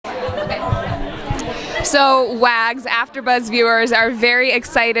So WAGs, AfterBuzz viewers are very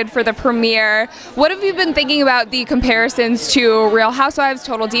excited for the premiere. What have you been thinking about the comparisons to Real Housewives,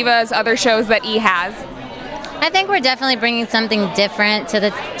 Total Divas, other shows that E! has? I think we're definitely bringing something different to the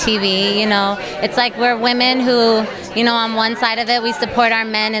TV, you know. It's like we're women who, you know, on one side of it we support our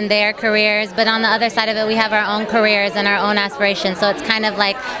men and their careers, but on the other side of it we have our own careers and our own aspirations, so it's kind of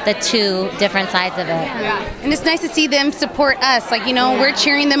like the two different sides of it. Yeah. And it's nice to see them support us, like, you know, we're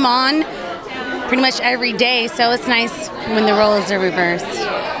cheering them on pretty much every day, so it's nice when the roles are reversed.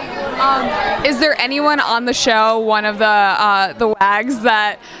 Is there anyone on the show, one of the WAGs,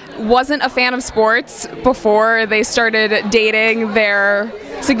 that wasn't a fan of sports before they started dating their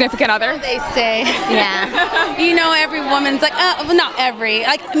significant other? They say, Yeah. you know, every woman's like, well, not every.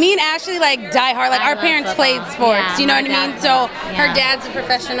 Like me and Ashley, like die hard. Like our parents played sports. Yeah, you know what I mean? So her yeah. dad's a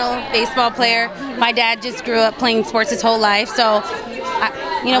professional baseball player. My dad just grew up playing sports his whole life. So,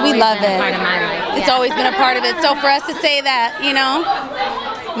 you know, we love it. Part of my life. It's always been a part of it. So for us to say that, you know,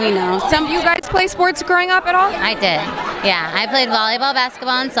 we know. Some of you guys play sports growing up at all? I did. Yeah, I played volleyball,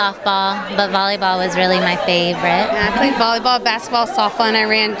 basketball, and softball, but volleyball was really my favorite. Yeah, I played volleyball, basketball, softball, and I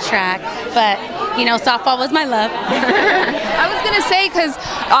ran track. But, you know, softball was my love. I was going to say, because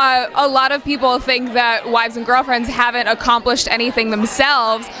a lot of people think that wives and girlfriends haven't accomplished anything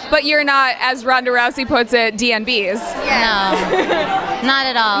themselves, but you're not, as Ronda Rousey puts it, DNBs. No, not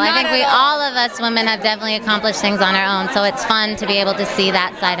at all. I think all of us women have definitely accomplished things on our own, so it's fun to be able to see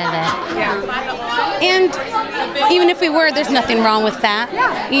that side of it. Yeah. And even if we were, there's nothing wrong with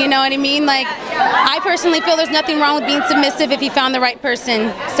that. You know what I mean? Like, I personally feel there's nothing wrong with being submissive if you found the right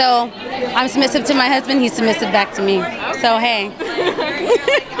person. So I'm submissive to my husband, he's submissive back to me. So hey.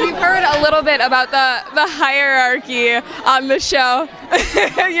 We've heard a little bit about the hierarchy on the show.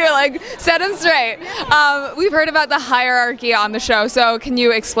 You're like, set him straight. We've heard about the hierarchy on the show, so can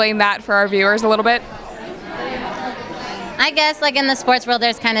you explain that for our viewers a little bit? I guess, like in the sports world,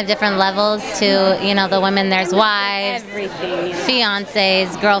 there's kind of different levels to, you know, the women. There's wives,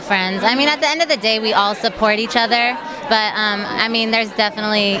 fiancés, girlfriends. I mean, at the end of the day, we all support each other. But, I mean, there's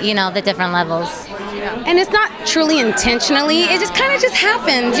definitely, you know, the different levels. And it's not truly intentionally, it just kind of just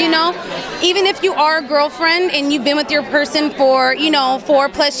happens, you know? Even if you are a girlfriend and you've been with your person for, you know,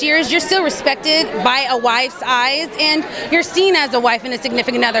 4+ years, you're still respected by a wife's eyes, and you're seen as a wife and a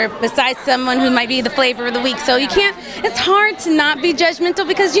significant other besides someone who might be the flavor of the week. So you can't, it's hard to not be judgmental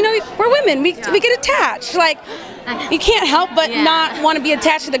because, you know, we're women, we get attached. Like, you can't help but not want to be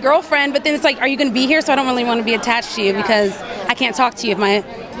attached to the girlfriend, but then it's like, are you going to be here? So I don't really want to be attached to you because I can't talk to you if my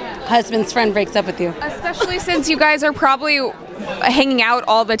husband's friend breaks up with you. Especially since you guys are probably hanging out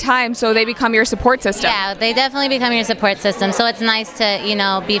all the time, so they become your support system. Yeah, they definitely become your support system. So it's nice to, you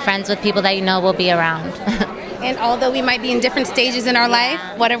know, be friends with people that you know will be around. And although we might be in different stages in our life,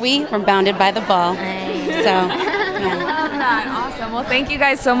 what are we? We're bounded by the ball. So, Awesome. Well, thank you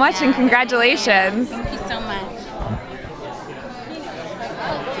guys so much and congratulations.